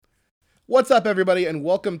What's up, everybody, and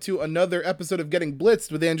welcome to another episode of Getting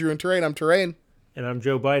Blitzed with Andrew and Terrain. I'm Terrain. And I'm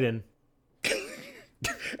Joe Biden.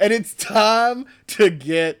 And it's time to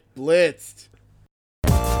get blitzed.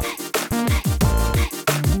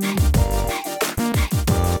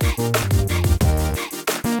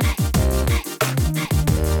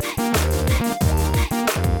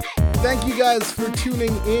 Thank you guys for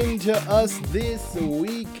tuning in to us this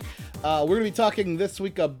week. We're going to be talking this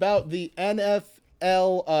week about the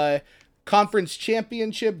NFL Conference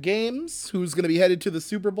Championship games, who's going to be headed to the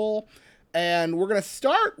Super Bowl. And we're going to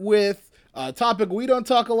start with a topic we don't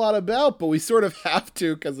talk a lot about, but we sort of have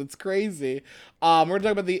to because it's crazy. We're going to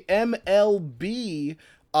talk about the MLB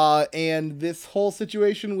and this whole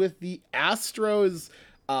situation with the Astros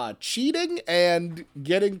cheating and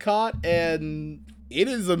getting caught, and it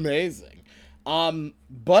is amazing.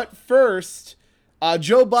 But first,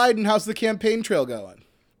 Joe Biden, how's the campaign trail going?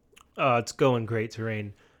 It's going great,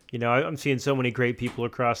 Terrain. You know, I'm seeing so many great people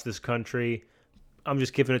across this country. I'm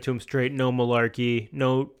just giving it to them straight. No malarkey.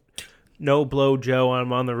 No blow Joe.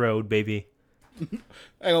 I'm on the road, baby.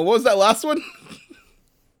 Hang on, what was that last one?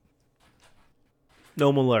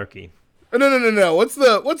 No malarkey. No. What's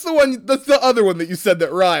the one? That's the other one that you said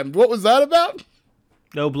that rhymed. What was that about?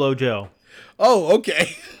 No blow Joe. Oh,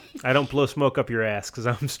 okay. I don't blow smoke up your ass because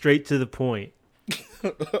I'm straight to the point.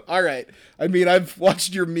 All right. I mean, I've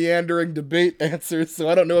watched your meandering debate answers, so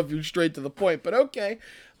I don't know if you're straight to the point, but okay.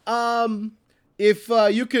 If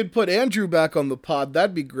you could put Andrew back on the pod,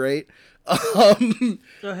 that'd be great. Oh,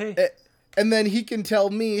 hey. And then he can tell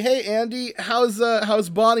me, hey, Andy, how's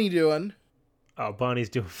Bonnie doing? Oh, Bonnie's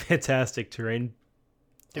doing fantastic, Terrain.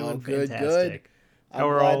 Doing good, fantastic. good. How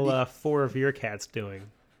are all four of your cats doing?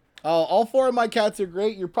 All four of my cats are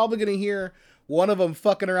great. You're probably going to hear one of them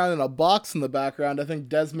fucking around in a box in the background. I think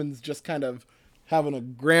Desmond's just kind of having a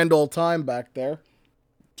grand old time back there.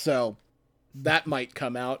 So that might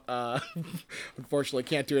come out. Unfortunately,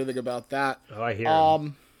 can't do anything about that. Oh, I hear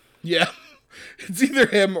him. Yeah. It's either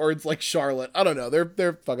him or it's like Charlotte. I don't know.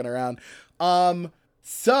 They're fucking around.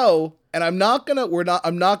 So, and I'm not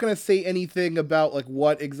gonna say anything about like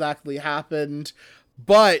what exactly happened,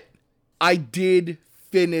 but I did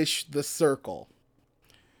finish The Circle.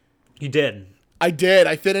 You did? I did.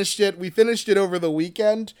 I finished it. We finished it over the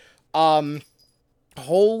weekend. Holy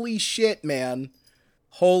shit, man.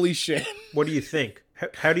 Holy shit. What do you think?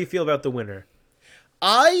 How do you feel about the winner?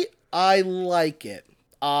 I like it.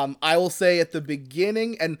 I will say at the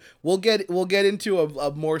beginning, and we'll get into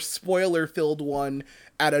a more spoiler-filled one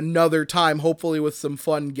at another time, hopefully with some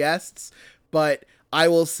fun guests. But I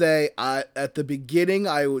will say at the beginning,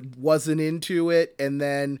 I wasn't into it, and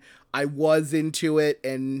then I was into it,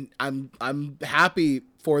 and I'm happy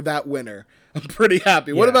for that winner. I'm pretty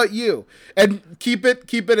happy. Yeah. What about you? And keep it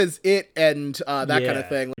as it and that kind of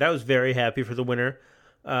thing. I was very happy for the winner.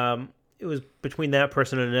 It was between that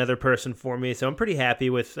person and another person for me, so I'm pretty happy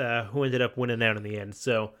with who ended up winning out in the end.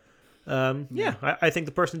 So, I think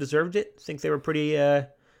the person deserved it. I think they were pretty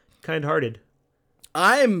kind-hearted.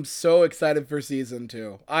 I'm so excited for season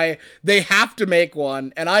 2. They have to make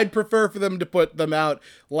one, and I'd prefer for them to put them out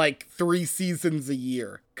like 3 seasons a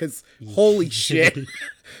year. Because holy shit,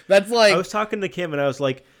 that's like. I was talking to Kim, and I was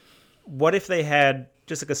like, "What if they had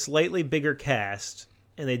just like a slightly bigger cast,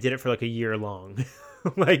 and they did it for like a year long?"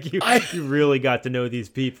 Like you really got to know these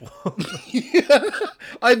people. Yeah,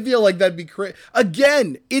 I feel like that'd be crazy.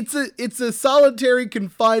 Again, it's a solitary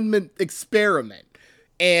confinement experiment.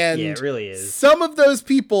 And yeah, it really is. Some of those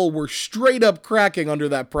people were straight up cracking under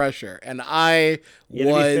that pressure, and to be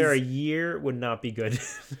fair, a year would not be good.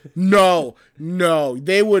 No,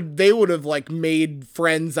 they would have like made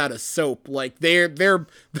friends out of soap. Like that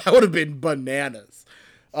would have been bananas.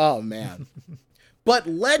 Oh man. But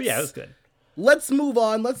it was good. Let's move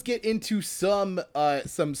on. Let's get into some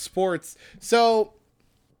sports. So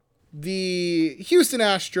the Houston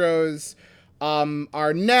Astros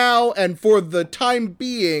are now, and for the time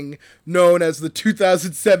being, known as the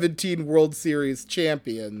 2017 World Series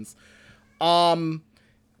champions.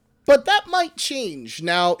 But that might change.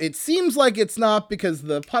 Now, it seems like it's not, because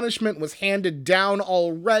the punishment was handed down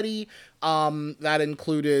already. That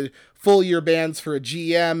included full-year bans for a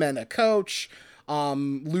GM and a coach,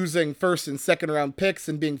 losing first and second round picks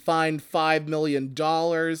and being fined $5 million.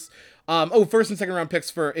 First and second round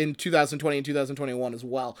picks in 2020 and 2021 as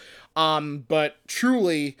well. But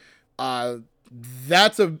truly,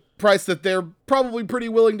 that's a price that they're probably pretty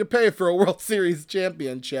willing to pay for a World Series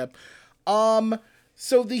championship.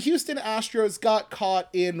 So the Houston Astros got caught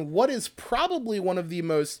in what is probably one of the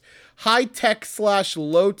most high-tech /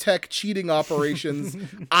 low-tech cheating operations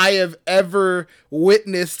I have ever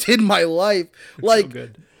witnessed in my life. Like, so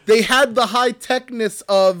good. they had the high techness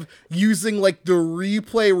of using like the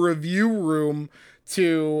replay review room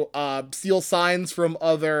to steal signs from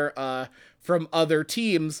other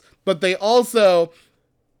teams, but they also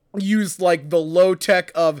used like the low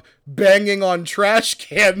tech of banging on trash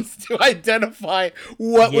cans to identify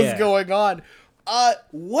what was going on.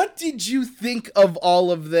 What did you think of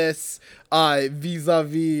all of this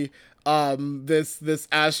vis-a-vis this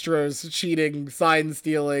Astros cheating, sign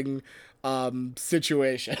stealing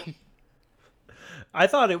situation? I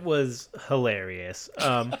thought it was hilarious.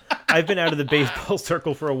 I've been out of the baseball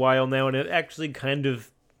circle for a while now, and it actually kind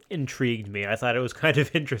of intrigued me. I thought it was kind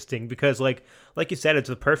of interesting because, like you said, it's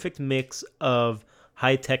the perfect mix of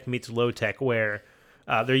high tech meets low tech, where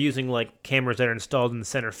they're using like cameras that are installed in the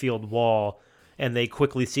center field wall, and they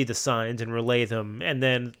quickly see the signs and relay them, and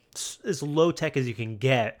then as low tech as you can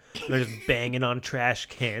get, they're just banging on trash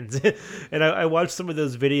cans. And I watched some of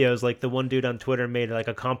those videos, like the one dude on Twitter made like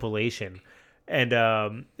a compilation,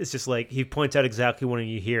 and it's just like he points out exactly when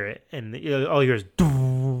you hear it, and all you hear is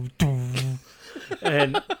doo, doo.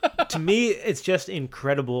 And to me, it's just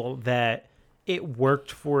incredible that it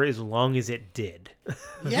worked for as long as it did.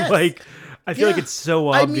 Yes. Like, I feel like it's so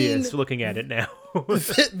obvious looking at it now.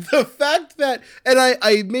 The fact that, and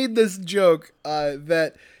I made this joke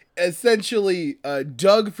that essentially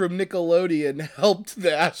Doug from Nickelodeon helped the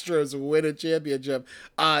Astros win a championship.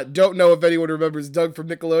 Don't know if anyone remembers Doug from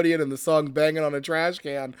Nickelodeon and the song Banging on a Trash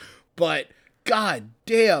Can, but god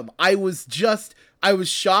damn, I was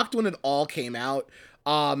shocked when it all came out.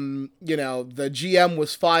 The GM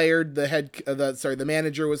was fired, the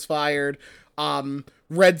manager was fired.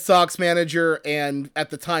 Red Sox manager and at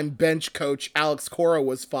the time bench coach Alex Cora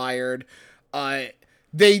was fired. The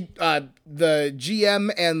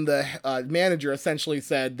GM and the manager essentially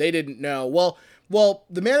said they didn't know. Well,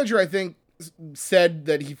 the manager I think said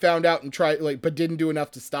that he found out and tried but didn't do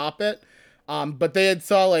enough to stop it. But they had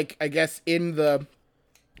saw I guess in the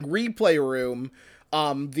replay room,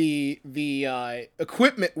 the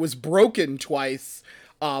equipment was broken twice.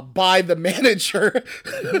 By the manager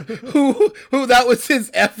who that was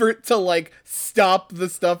his effort to stop the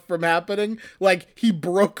stuff from happening. He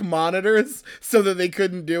broke monitors so that they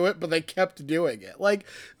couldn't do it, but they kept doing it.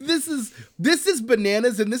 This is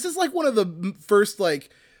bananas. And this is one of the first, this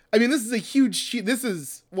is a huge cheat. This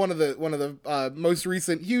is one of the most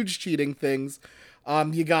recent huge cheating things.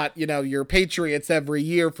 You got, your Patriots every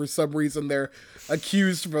year for some reason they're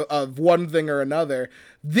accused of one thing or another.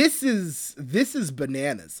 This is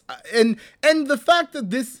bananas. And the fact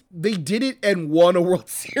that they did it and won a World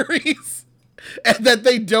Series and that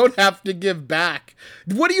they don't have to give back.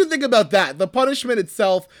 What do you think about that? The punishment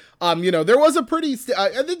itself, there was a pretty,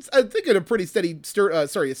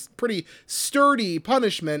 pretty sturdy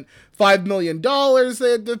punishment. $5 million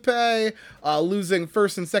they had to pay, losing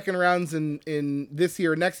first and second rounds in this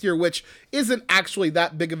year, next year, which isn't actually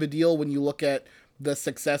that big of a deal when you look at the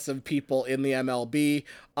success of people in the MLB.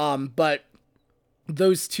 But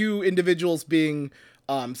those two individuals being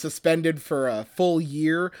suspended for a full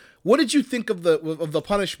year. What did you think of the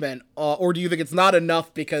punishment, or do you think it's not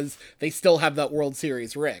enough because they still have that World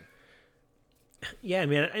Series ring? Yeah, I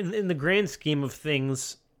mean, in the grand scheme of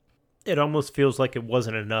things, it almost feels like it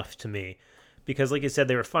wasn't enough to me. Because, like you said,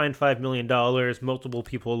 they were fined $5 million, multiple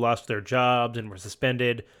people lost their jobs and were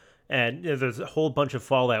suspended, and there's a whole bunch of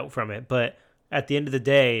fallout from it. But at the end of the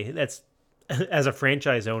day, that's, as a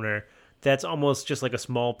franchise owner, that's almost just like a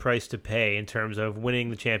small price to pay in terms of winning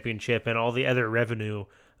the championship and all the other revenue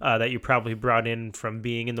that you probably brought in from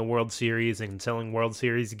being in the World Series and selling World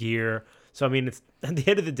Series gear. So, I mean, it's, at the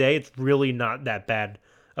end of the day, it's really not that bad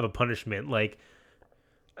of a punishment.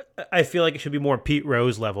 I feel like it should be more Pete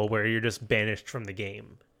Rose level where you're just banished from the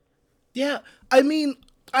game. Yeah, I mean,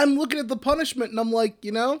 I'm looking at the punishment and I'm like,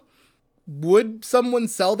 would someone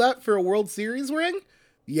sell that for a World Series ring?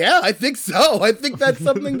 Yeah, I think so. I think that's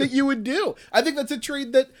something that you would do. I think that's a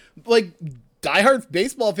trade that, diehard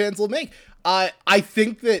baseball fans will make. I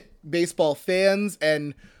think that baseball fans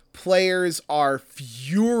and players are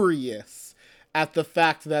furious at the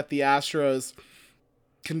fact that the Astros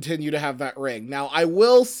continue to have that ring. Now, I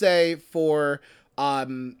will say for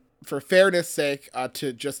fairness sake,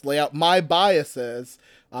 to just lay out my biases,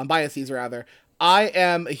 I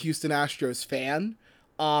am a Houston Astros fan.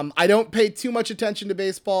 I don't pay too much attention to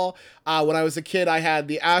baseball. When I was a kid, I had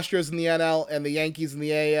the Astros in the NL and the Yankees in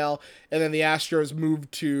the AL, and then the Astros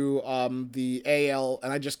moved to the AL,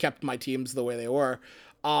 and I just kept my teams the way they were.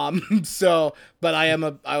 But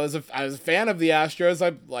I was a fan of the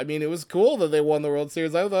Astros. I mean, it was cool that they won the World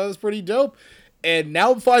Series. I thought it was pretty dope. And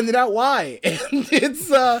now I'm finding out why. And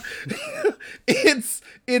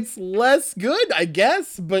it's less good, I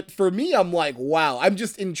guess. But for me, I'm like, wow, I'm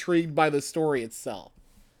just intrigued by the story itself.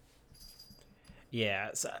 Yeah,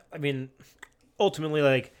 so, I mean, ultimately,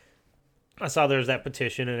 like, I saw there's that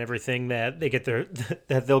petition and everything that they get their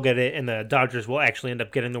that they'll get it, and the Dodgers will actually end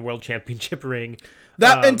up getting the World Championship ring.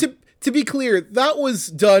 And to be clear, that was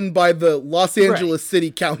done by the Los Angeles City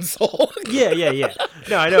Council. Yeah.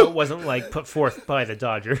 No, I know it wasn't like put forth by the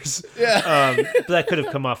Dodgers. Yeah. But that could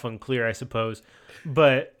have come off unclear, I suppose.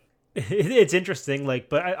 But it's interesting. Like,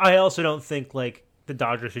 but I also don't think like the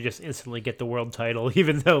Dodgers should just instantly get the world title,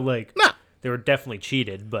 even though like they were definitely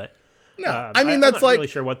cheated. But no, I mean that's I'm not really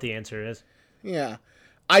sure what the answer is. Yeah,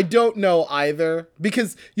 I don't know either,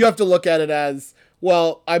 because you have to look at it as,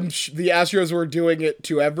 well, the Astros were doing it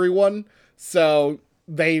to everyone, so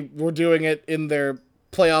they were doing it in their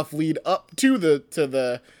playoff lead up to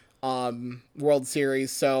the World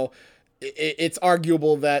Series. So it's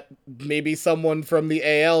arguable that maybe someone from the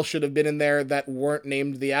AL should have been in there that weren't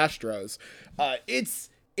named the Astros.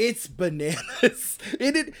 It's bananas.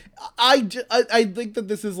 I think that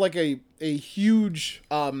this is like a huge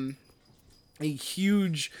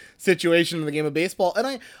situation in the game of baseball.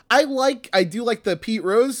 And I do like the Pete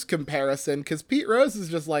Rose comparison, because Pete Rose is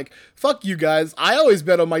just like, fuck you guys, I always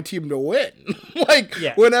bet on my team to win. Like,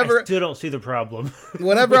 yeah, whenever I still don't see the problem.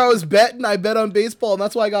 Whenever I was betting, I bet on baseball, and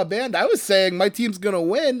that's why I got banned. I was saying my team's gonna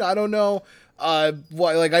win. I don't know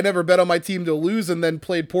like, I never bet on my team to lose and then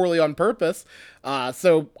played poorly on purpose.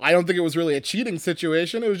 So I don't think it was really a cheating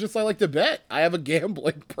situation. It was just, I like to bet. I have a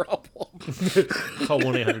gambling problem. Call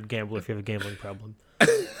 1-800-GAMBLER if you have a gambling problem.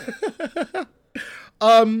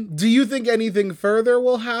 Do you think anything further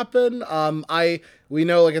will happen? We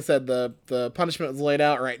know, like I said, the punishment is laid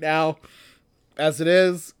out right now as it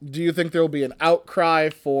is. Do you think there will be an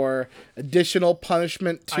outcry for additional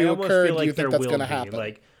punishment to occur? Feel like do you think that's going to happen?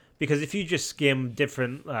 Like, because if you just skim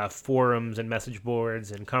different forums and message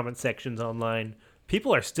boards and comment sections online,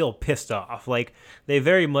 people are still pissed off. Like, they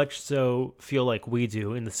very much so feel like we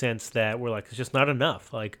do, in the sense that we're like, it's just not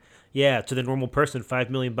enough. Like, yeah, to the normal person,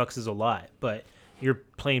 $5 million is a lot, but you're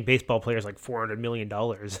playing baseball players like $400 million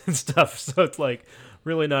and stuff, so it's like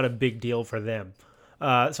really not a big deal for them.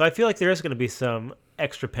 So I feel like there is going to be some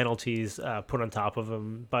extra penalties put on top of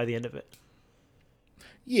them by the end of it.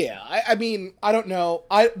 Yeah, I mean, I don't know.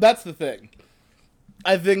 That's the thing.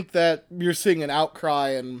 I think that you're seeing an outcry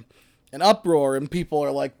and an uproar, and people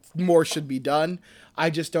are like, more should be done.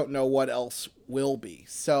 I just don't know what else will be.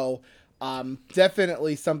 So,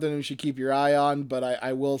 definitely something we should keep your eye on, but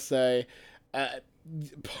I will say,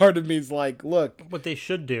 part of me is like, look. What they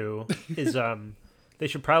should do is they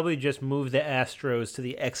should probably just move the Astros to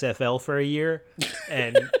the XFL for a year,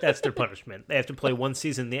 and that's their punishment. They have to play one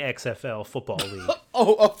season in the XFL football league.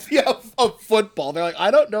 Of football. They're like, I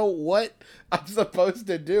don't know what I'm supposed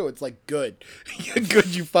to do. It's like, good.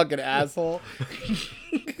 Good, you fucking asshole.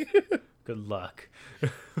 Good luck.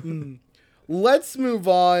 Let's move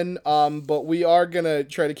on, but we are going to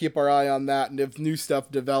try to keep our eye on that, and if new stuff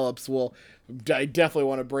develops, I definitely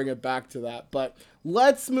want to bring it back to that. But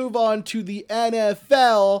let's move on to the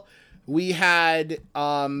NFL. We had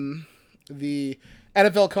the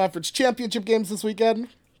NFL Conference Championship games this weekend,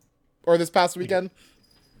 or this past weekend.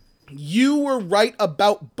 You were right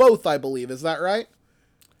about both, I believe. Is that right?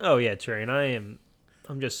 Oh, yeah, Terry, and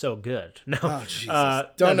I'm just so good. No, oh, Jesus.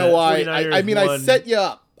 Don't know why. I mean, I set you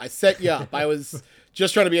up. I was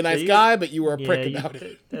just trying to be a nice guy, but you were a prick about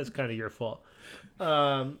it. That's kind of your fault.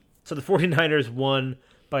 So the 49ers won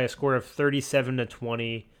by a score of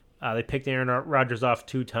 37-20. They picked Aaron Rodgers off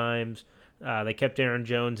 2 times. They kept Aaron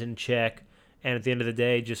Jones in check, and at the end of the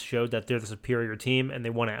day, just showed that they're the superior team, and they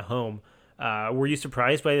won at home. Were you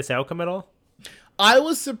surprised by this outcome at all? I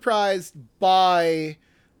was surprised by...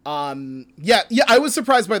 I was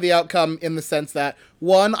surprised by the outcome, in the sense that,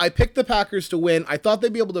 one, I picked the Packers to win. I thought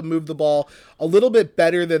they'd be able to move the ball a little bit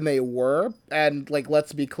better than they were, and, like,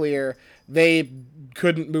 let's be clear, they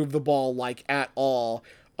couldn't move the ball, like, at all.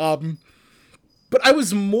 But I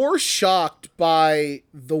was more shocked by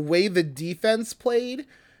the way the defense played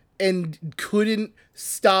and couldn't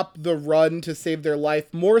stop the run to save their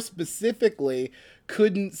life. More specifically,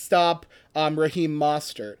 couldn't stop Raheem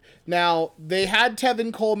Mostert. Now, they had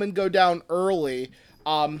Tevin Coleman go down early,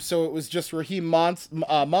 so it was just Raheem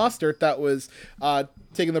Mostert that was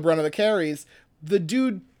taking the brunt of the carries. The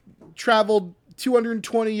dude traveled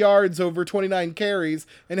 220 yards over 29 carries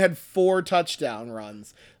and had 4 touchdown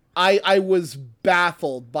runs. I was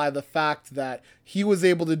baffled by the fact that he was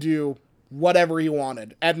able to do whatever he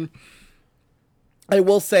wanted. And I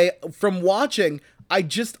will say, from watching, I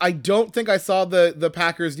don't think I saw the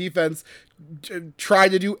Packers defense try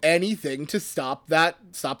to do anything to stop that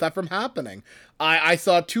from happening. I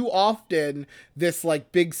saw too often this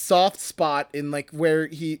like big soft spot in like where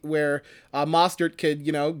Mostert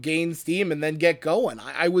could, gain steam and then get going.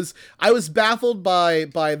 I was baffled by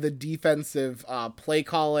the defensive play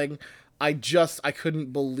calling. I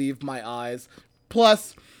couldn't believe my eyes.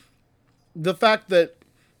 Plus the fact that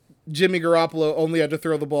Jimmy Garoppolo only had to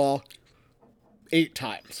throw the ball 8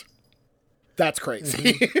 times. That's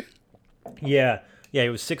crazy. Mm-hmm. Yeah, he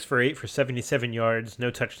was 6 for 8 for 77 yards,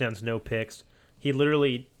 no touchdowns, no picks. He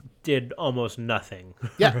literally did almost nothing.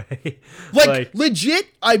 Yeah. Right? Like, legit,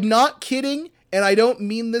 I'm not kidding, and I don't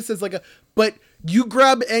mean this as but you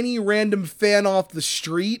grab any random fan off the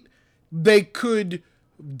street, they could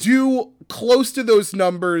do close to those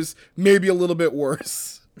numbers, maybe a little bit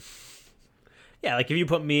worse. Yeah, like if you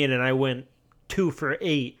put me in and I went 2 for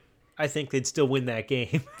 8, I think they'd still win that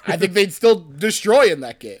game. I think they'd still destroy in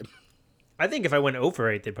that game. I think if I went 0 for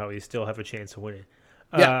 8, they'd probably still have a chance of winning.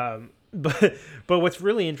 Yeah. But what's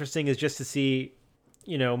really interesting is just to see, is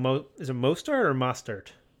it Mostert or Mostert?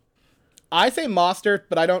 I say Mostert,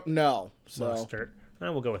 but I don't know. So. Mostert.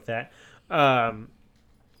 We'll go with that.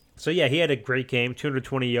 So yeah, he had a great game,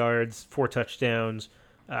 220 yards, 4 touchdowns,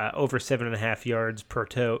 over 7.5 yards per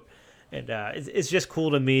tote. And it's just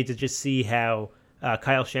cool to me to just see how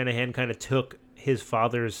Kyle Shanahan kind of took his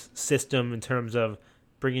father's system in terms of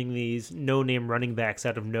bringing these no-name running backs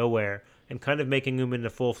out of nowhere and kind of making them into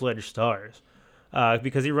full-fledged stars.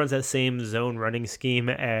 Because he runs that same zone running scheme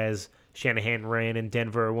as Shanahan ran in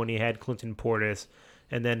Denver when he had Clinton Portis,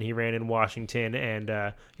 and then he ran in Washington, and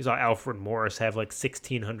you saw Alfred Morris have like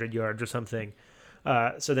 1,600 yards or something.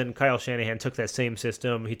 So then Kyle Shanahan took that same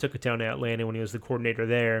system. He took it down to Atlanta when he was the coordinator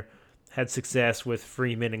there, had success with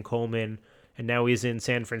Freeman and Coleman, and now he's in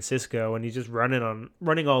San Francisco, and he's just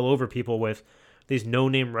running all over people with these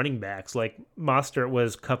no-name running backs. Like Mostert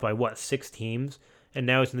was cut by 6 teams, and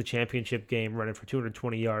now he's in the championship game running for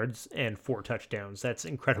 220 yards and 4 touchdowns. That's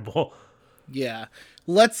incredible. Yeah.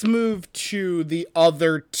 Let's move to the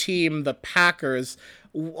other team, the Packers.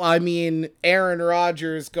 I mean, Aaron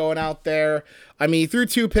Rodgers going out there. I mean, he threw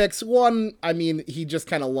 2 picks. One, he just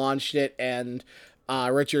kind of launched it, and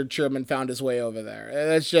Richard Sherman found his way over there.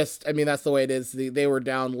 That's just, that's the way it is. They were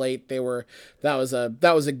down late. That was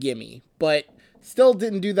a gimme, but still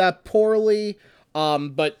didn't do that poorly.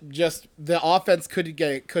 But just the offense couldn't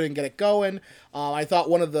get it going. I thought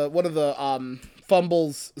one of the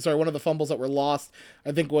fumbles that were lost,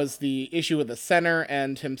 I think, was the issue with the center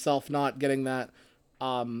and himself not getting that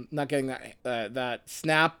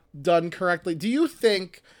snap done correctly. Do you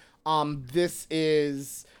think this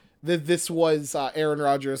was Aaron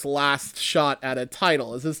Rodgers' last shot at a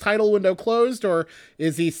title? Is his title window closed, or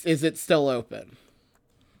is it still open?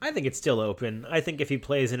 I think it's still open. I think if he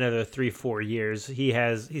plays another 3-4 years, he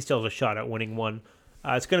still has a shot at winning one.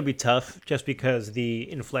 It's going to be tough just because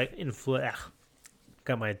the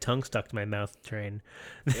got my tongue stuck to my mouth train.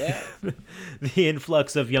 Yeah. The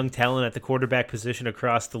influx of young talent at the quarterback position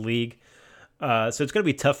across the league. So it's going to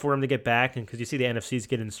be tough for him to get back, and because you see the NFC's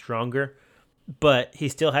getting stronger. But he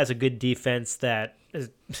still has a good defense that has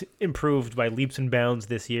improved by leaps and bounds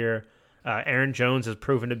this year. Aaron Jones has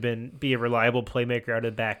proven to be a reliable playmaker out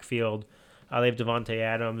of the backfield. They have Devontae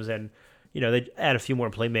Adams, and they add a few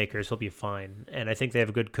more playmakers, he'll be fine. And I think they have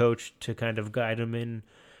a good coach to kind of guide him in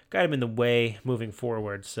the way moving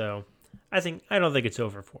forward. So I don't think it's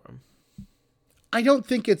over for him. I don't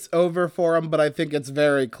think it's over for him, but I think it's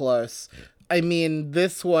very close. I mean,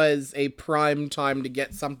 this was a prime time to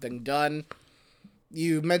get something done.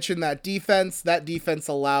 You mentioned that defense. That defense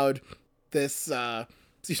allowed this.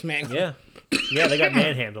 Excuse me. Yeah, they got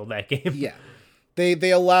manhandled that game. Yeah,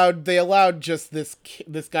 they allowed just this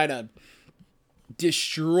guy to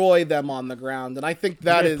destroy them on the ground, and I think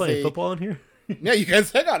that is playing football in here. Yeah, you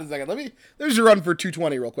guys, hang on a second. There's your run for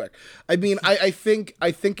 220 real quick. I mean, I think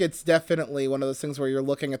it's definitely one of those things where you're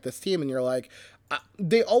looking at this team and you're like,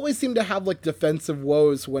 they always seem to have like defensive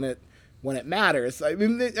woes when it matters. I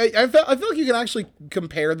mean, I feel like you can actually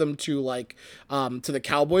compare them to to the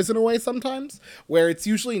Cowboys in a way sometimes, where it's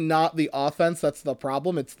usually not the offense that's the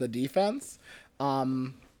problem, it's the defense.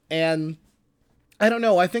 And I don't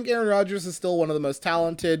know. I think Aaron Rodgers is still one of the most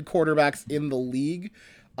talented quarterbacks in the league.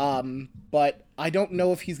 But I don't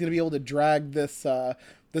know if he's going to be able to drag this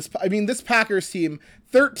Packers team.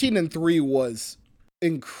 13-3 was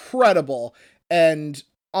incredible. And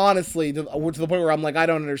honestly, to the point where I'm like, I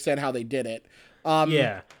don't understand how they did it.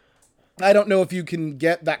 Yeah. I don't know if you can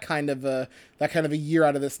get that kind of a year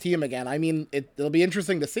out of this team again. I mean, it'll be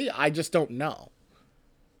interesting to see. I just don't know.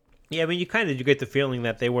 Yeah, I mean, you kind of do get the feeling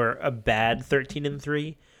that they were a bad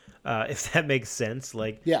 13-3, if that makes sense.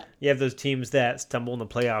 Like, Yeah. you have those teams that stumble in the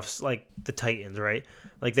playoffs, like the Titans, right?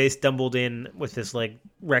 Like, they stumbled in with this like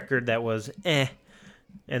record that was and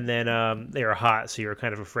then they were hot, so you were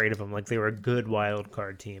kind of afraid of them. Like, they were a good wild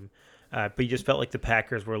card team, but you just felt like the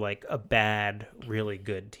Packers were like a bad, really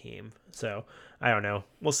good team. So I don't know.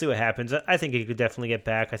 We'll see what happens. I think he could definitely get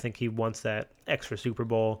back. I think he wants that extra Super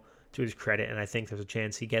Bowl, to his credit, and I think there's a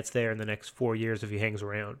chance he gets there in the next 4 years if he hangs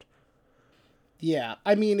around. Yeah,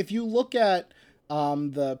 I mean, if you look at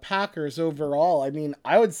the Packers overall, I mean,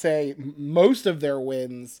 I would say most of their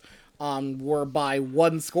wins were by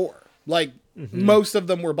one score. Like, most of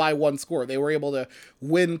them were by one score. They were able to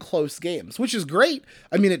win close games, which is great.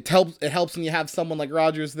 I mean, it helps. It helps when you have someone like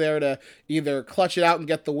Rodgers there to either clutch it out and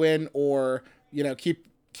get the win, or keep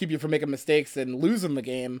you from making mistakes and losing the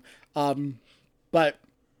game. But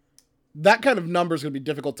that kind of number is going to be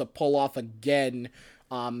difficult to pull off again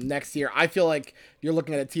next year. I feel like you're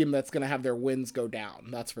looking at a team that's going to have their wins go down.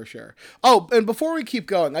 That's for sure. Oh, and before we keep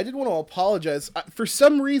going, I did want to apologize. For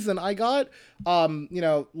some reason, I got,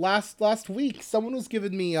 last week, someone was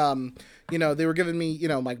giving me, they were giving me,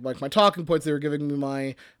 my talking points. They were giving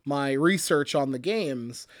me my research on the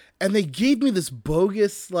games, and they gave me this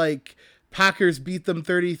bogus, Packers beat them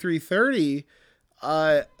 33-30.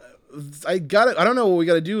 I got it. I don't know what we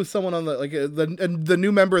got to do with someone on the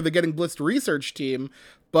new member of the Getting Blitzed research team,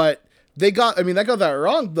 but they got that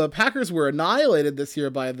wrong. The Packers were annihilated this year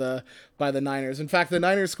by the Niners. In fact, the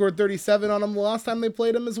Niners scored 37 on them the last time they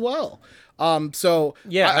played them as well. So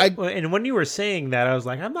yeah, and when you were saying that, I was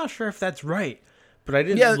like, I'm not sure if that's right, but I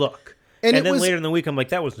didn't look. And then later in the week, I'm like,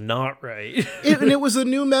 that was not right. And it was a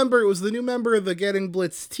new member. It was the new member of the Getting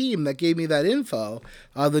Blitzed team that gave me that info.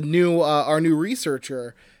 Our new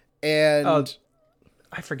researcher. And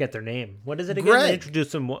I forget their name. What is it again? Greg. They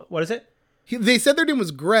introduced them. What is it? They said their name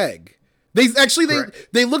was Greg. They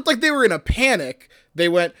looked like they were in a panic. They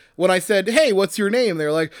went, when I said, "Hey, what's your name?" They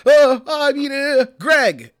were like,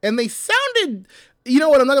 Greg. And they sounded, you know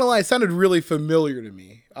what? I'm not gonna lie, it sounded really familiar to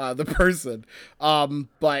me. The person.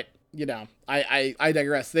 But I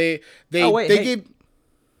digress. They gave.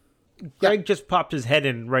 Greg just popped his head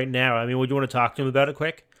in right now. I mean, would you want to talk to him about it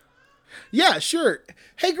quick? Yeah, sure.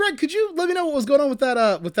 Hey, Greg, could you let me know what was going on with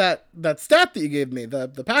that stat that you gave me,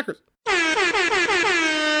 the Packers?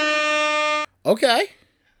 Okay,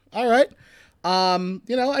 all right. Sound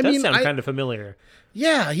kind of familiar.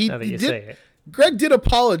 Yeah, he did. Say it. Greg did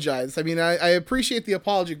apologize. I mean, I appreciate the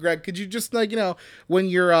apology, Greg. Could you just when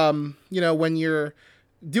you're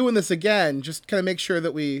doing this again, just kind of make sure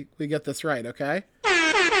that we get this right, okay?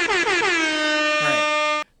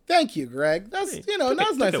 Thank you, Greg. That's that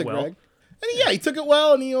was nice of Greg. And he took it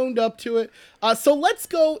well and he owned up to it. So let's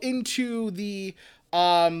go into the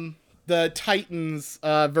Titans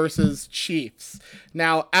versus Chiefs.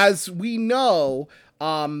 Now, as we know,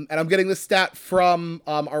 and I'm getting this stat from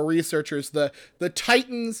our researchers, the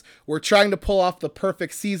Titans were trying to pull off the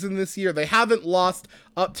perfect season this year. They haven't lost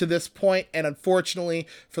up to this point, and unfortunately,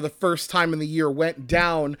 for the first time in the year, went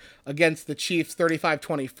down against the Chiefs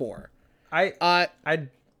 35-24. I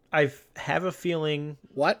have a feeling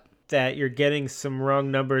what? That you're getting some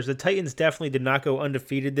wrong numbers. The Titans definitely did not go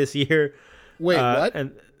undefeated this year. Wait, what?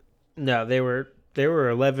 And no, they were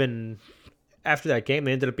 11 after that game.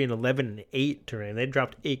 They ended up being 11-8 terrain. They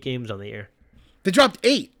dropped 8 games on the year. They dropped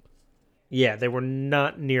 8. Yeah, they were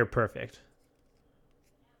not near perfect.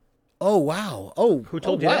 Oh wow! Oh, who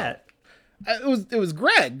told you that? It was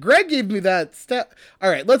Greg. Greg gave me that stat. All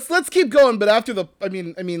right, let's keep going. But after the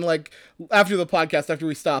after the podcast, after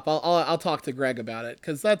we stop, I'll talk to Greg about it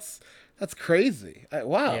because that's crazy.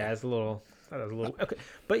 Wow. Yeah, that was a little okay.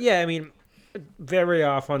 But yeah, I mean, very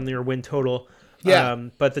off on their win total. Yeah.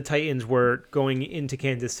 But the Titans were going into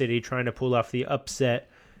Kansas City trying to pull off the upset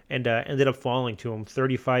and ended up falling to them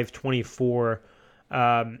 35-24.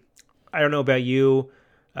 I don't know about you.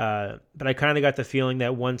 But I kind of got the feeling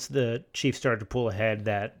that once the Chiefs started to pull ahead,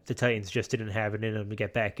 that the Titans just didn't have it in them to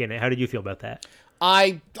get back in it. How did you feel about that?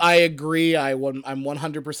 I agree. I'm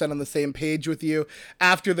 100% on the same page with you.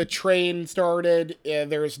 After the train started,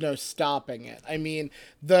 there was no stopping it. I mean,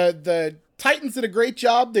 the Titans did a great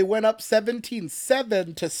job. They went up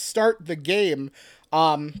 17-7 to start the game.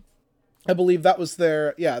 I believe that was they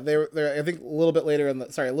were I think a little bit later a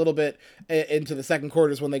little bit into the second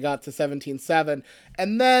quarters when they got to 17-7.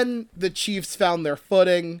 And then the Chiefs found their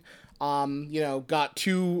footing, got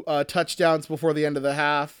 2 touchdowns before the end of the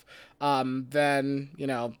half. Then,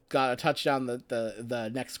 got a touchdown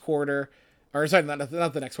the next quarter. or sorry, not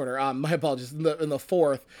the next quarter. My apologies. In the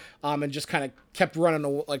fourth, and just kind of kept running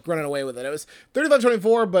away with it. It was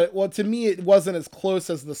 35-24, but to me, it wasn't as close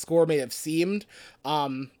as the score may have seemed.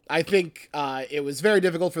 I think it was very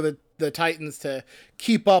difficult for the Titans to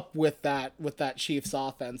keep up with that Chiefs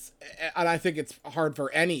offense, and I think it's hard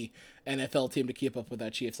for any NFL team to keep up with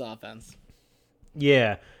that Chiefs offense.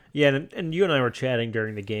 Yeah, and you and I were chatting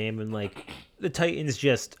during the game, and like the Titans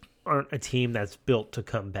just aren't a team that's built to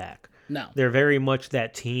come back. No. They're very much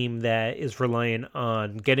that team that is reliant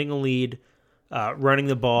on getting a lead, running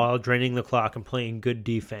the ball, draining the clock, and playing good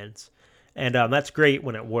defense. And that's great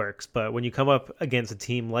when it works. But when you come up against a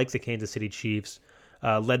team like the Kansas City Chiefs,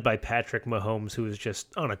 led by Patrick Mahomes, who is just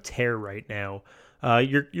on a tear right now,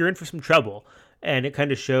 you're in for some trouble. And it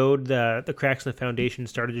kind of showed the cracks in the foundation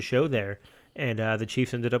started to show there. And the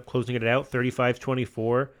Chiefs ended up closing it out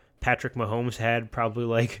 35-24. Patrick Mahomes had probably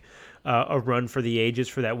like a run for the ages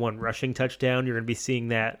for that one rushing touchdown. You're going to be seeing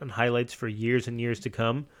that on highlights for years and years to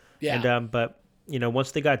come. Yeah. And but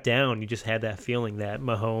once they got down, you just had that feeling that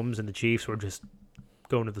Mahomes and the Chiefs were just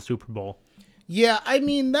going to the Super Bowl. Yeah, I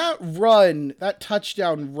mean that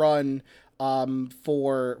touchdown run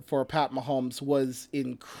for Pat Mahomes was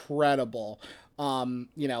incredible.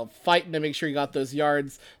 Fighting to make sure he got those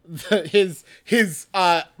yards. His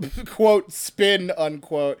quote spin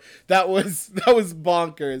unquote that was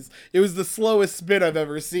bonkers. It was the slowest spin I've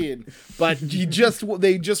ever seen. But they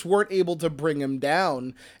just weren't able to bring him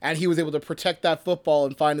down, and he was able to protect that football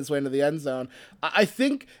and find his way into the end zone. I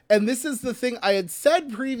think, and this is the thing I had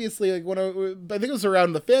said previously, like when I think it was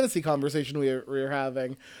around the fantasy conversation we were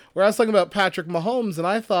having, where I was talking about Patrick Mahomes, and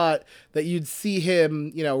I thought that you'd see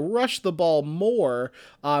him, rush the ball more,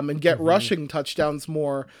 and get rushing touchdowns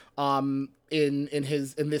more, in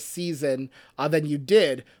this season, than you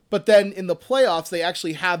did. But then in the playoffs, they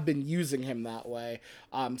actually have been using him that way.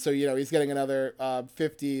 So he's getting another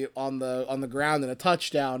 50 on the ground and a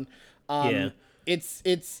touchdown. Yeah.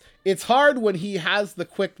 It's hard when he has the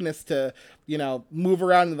quickness to move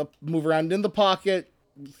around in the pocket,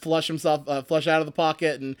 flush out of the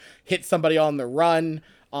pocket and hit somebody on the run.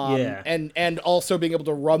 And also being able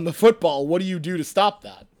to run the football. What do you do to stop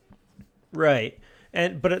that? Right.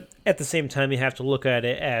 But at the same time, you have to look at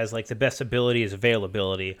it as like the best ability is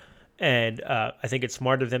availability. And I think it's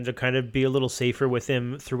smart of them to kind of be a little safer with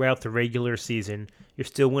him throughout the regular season. You're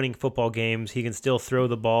still winning football games. He can still throw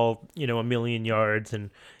the ball, a million yards and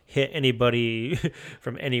hit anybody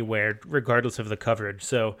from anywhere, regardless of the coverage.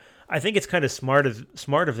 So I think it's kind of smart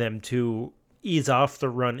of them to ease off the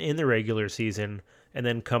run in the regular season and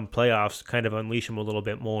then come playoffs kind of unleash him a little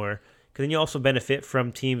bit more. Because then you also benefit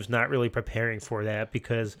from teams not really preparing for that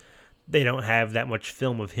because they don't have that much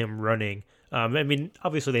film of him running.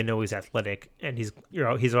 Obviously they know he's athletic and he's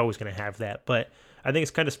always going to have that. But I think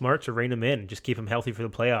it's kind of smart to rein him in and just keep him healthy for the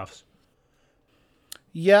playoffs.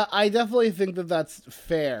 Yeah, I definitely think that that's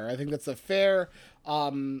fair. I think that's a fair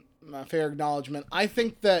acknowledgement. I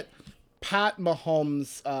think that Pat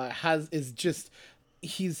Mahomes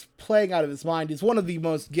he's playing out of his mind. He's one of the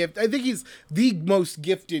most gifted. I think he's the most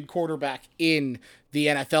gifted quarterback in the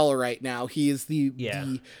NFL right now. He is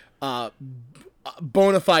the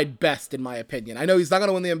bona fide best, in my opinion. I know he's not going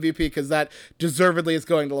to win the MVP because that deservedly is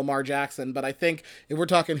going to Lamar Jackson, but I think if we're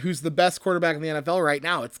talking who's the best quarterback in the NFL right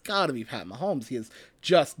now, it's got to be Pat Mahomes. He is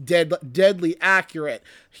just deadly accurate.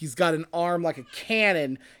 He's got an arm like a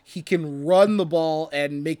cannon. He can run the ball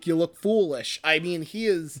and make you look foolish. I mean,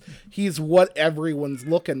 he's what everyone's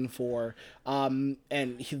looking for. And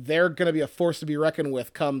they're going to be a force to be reckoned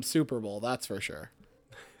with come Super Bowl. That's for sure.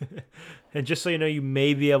 And just so you know, you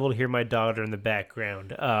may be able to hear my daughter in the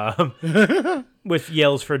background with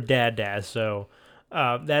yells for dad. So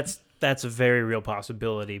that's a very real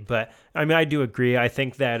possibility. But I mean, I do agree. I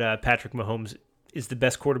think that Patrick Mahomes is the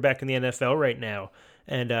best quarterback in the NFL right now.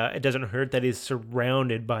 And it doesn't hurt that he's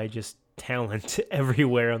surrounded by just talent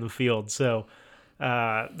everywhere on the field. So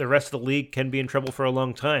the rest of the league can be in trouble for a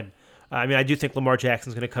long time. I do think Lamar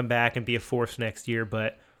Jackson's going to come back and be a force next year,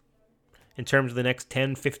 but in terms of the next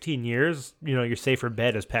 10, 15 years, your safer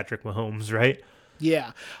bet is Patrick Mahomes, right?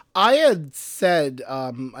 Yeah. I had said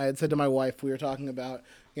to my wife, we were talking about,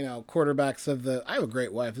 quarterbacks I have a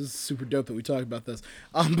great wife. This is super dope that we talk about this.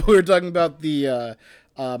 But we were talking about the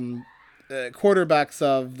quarterbacks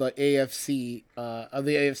of the AFC,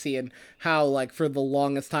 and how, like, for the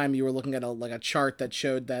longest time you were looking at a chart that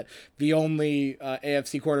showed that the only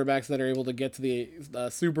AFC quarterbacks that are able to get to the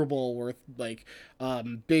Super Bowl were like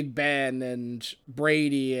Big Ben and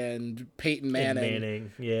Brady and Peyton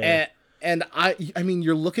Manning. Yeah. And I mean,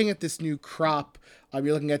 you're looking at this new crop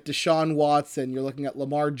You're looking at Deshaun Watson, you're looking at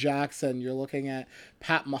Lamar Jackson, you're looking at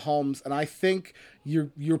Pat Mahomes, and I think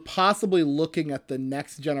you're possibly looking at the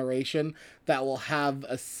next generation that will have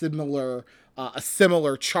a similar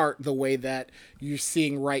chart the way that you're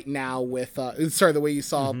seeing right now with the way you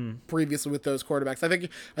saw previously with those quarterbacks.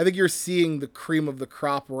 I think you're seeing the cream of the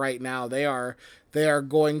crop right now. They are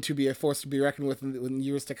going to be a force to be reckoned with in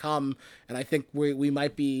years to come, and I think we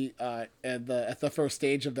might be at the first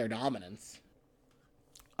stage of their dominance.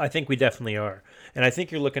 I think we definitely are. And I think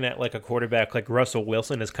you're looking at like a quarterback like Russell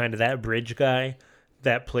Wilson as kind of that bridge guy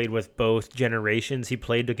that played with both generations. He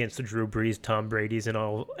played against the Drew Brees, Tom Brady's, and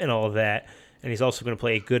all of that. And he's also going to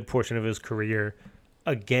play a good portion of his career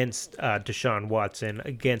against Deshaun Watson,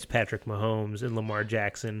 against Patrick Mahomes and Lamar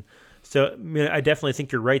Jackson. So I definitely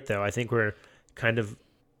think you're right, though. I think we're kind of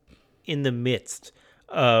in the midst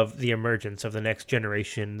of the emergence of the next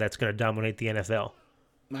generation that's going to dominate the NFL.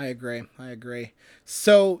 I agree.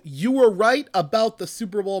 So you were right about the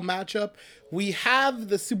Super Bowl matchup. We have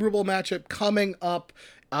the Super Bowl matchup coming up,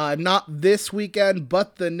 not this weekend,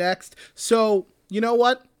 but the next. So you know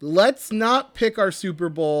what? Let's not pick our Super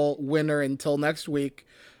Bowl winner until next week.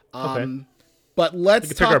 Okay. But let's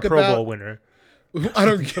pick talk our Pro about Bowl winner. I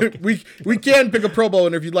don't get, we can pick a Pro Bowl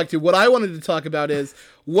winner if you'd like to. What I wanted to talk about is,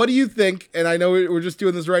 what do you think, and I know we're just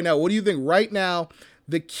doing this right now, what do you think right now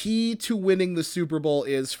the key to winning the Super Bowl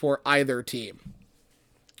is for either team?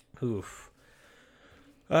 Oof.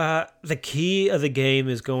 The key of the game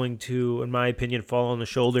is going to, in my opinion, fall on the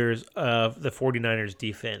shoulders of the 49ers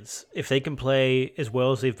defense. If they can play as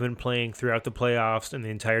well as they've been playing throughout the playoffs and the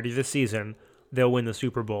entirety of the season, they'll win the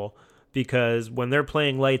Super Bowl. Because when they're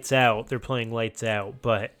playing lights out, they're playing lights out.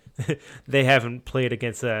 But they haven't played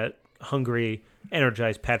against a hungry,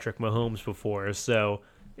 energized Patrick Mahomes before. So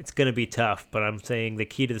it's going to be tough. But I'm saying the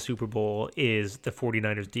key to the Super Bowl is the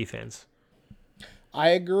 49ers defense. I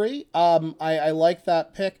agree. I like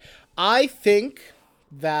that pick. I think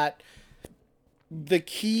that the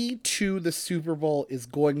key to the Super Bowl is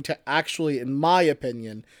going to actually, in my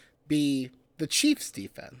opinion, be the Chiefs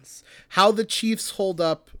defense. How the Chiefs hold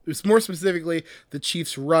up, more specifically, the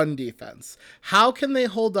Chiefs run defense. How can they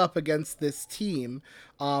hold up against this team?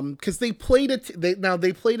 Because they played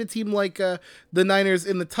a team like the Niners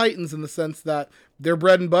in the Titans, in the sense that their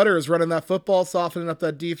bread and butter is running that football, softening up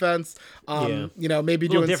that defense. Maybe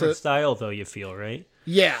doing a different style, though. You feel right?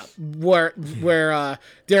 Yeah, where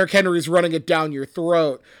Derrick Henry's running it down your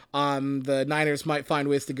throat. The Niners might find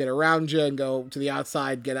ways to get around you and go to the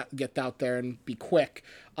outside, get out there and be quick.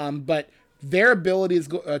 But their ability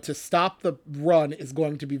to stop the run is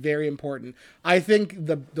going to be very important. I think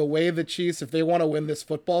the way the Chiefs, if they want to win this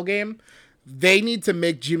football game, they need to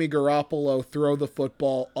make Jimmy Garoppolo throw the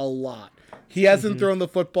football a lot. He hasn't thrown the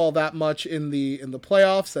football that much in the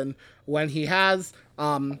playoffs, and when he has,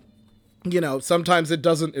 sometimes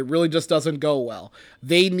it really just doesn't go well.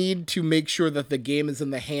 They need to make sure that the game is in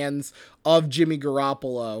the hands of Jimmy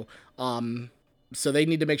Garoppolo. So they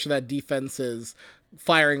need to make sure that defense is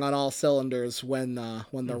firing on all cylinders when the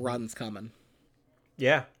run's coming.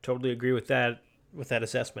 Yeah, totally agree with that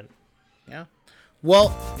assessment. Yeah.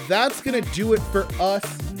 Well, that's going to do it for us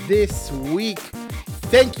this week.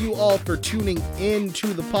 Thank you all for tuning in to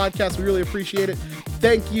the podcast. We really appreciate it.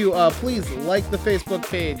 Thank you. Please like the Facebook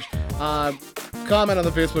page. Comment on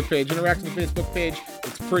the Facebook page. Interact with the Facebook page.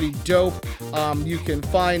 It's pretty dope. You can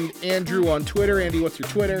find Andrew on Twitter. Andy, what's your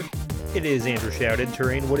Twitter? It is Andrew Shouted.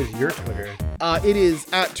 Terrain, what is your Twitter? It is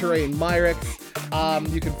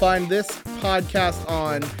 @TerrainMyrix. You can find this podcast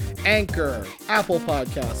on Anchor, Apple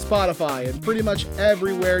Podcasts, Spotify, and pretty much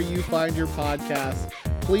everywhere you find your podcasts.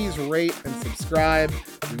 Please rate and subscribe.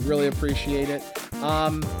 We really appreciate it.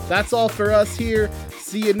 That's all for us here.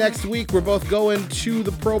 See you next week. We're both going to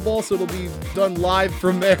the Pro Bowl, so it'll be done live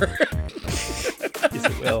from there. Yes,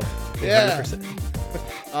 it will. 100%. Yeah.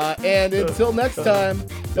 And until next time.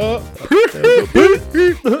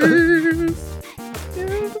 Peace.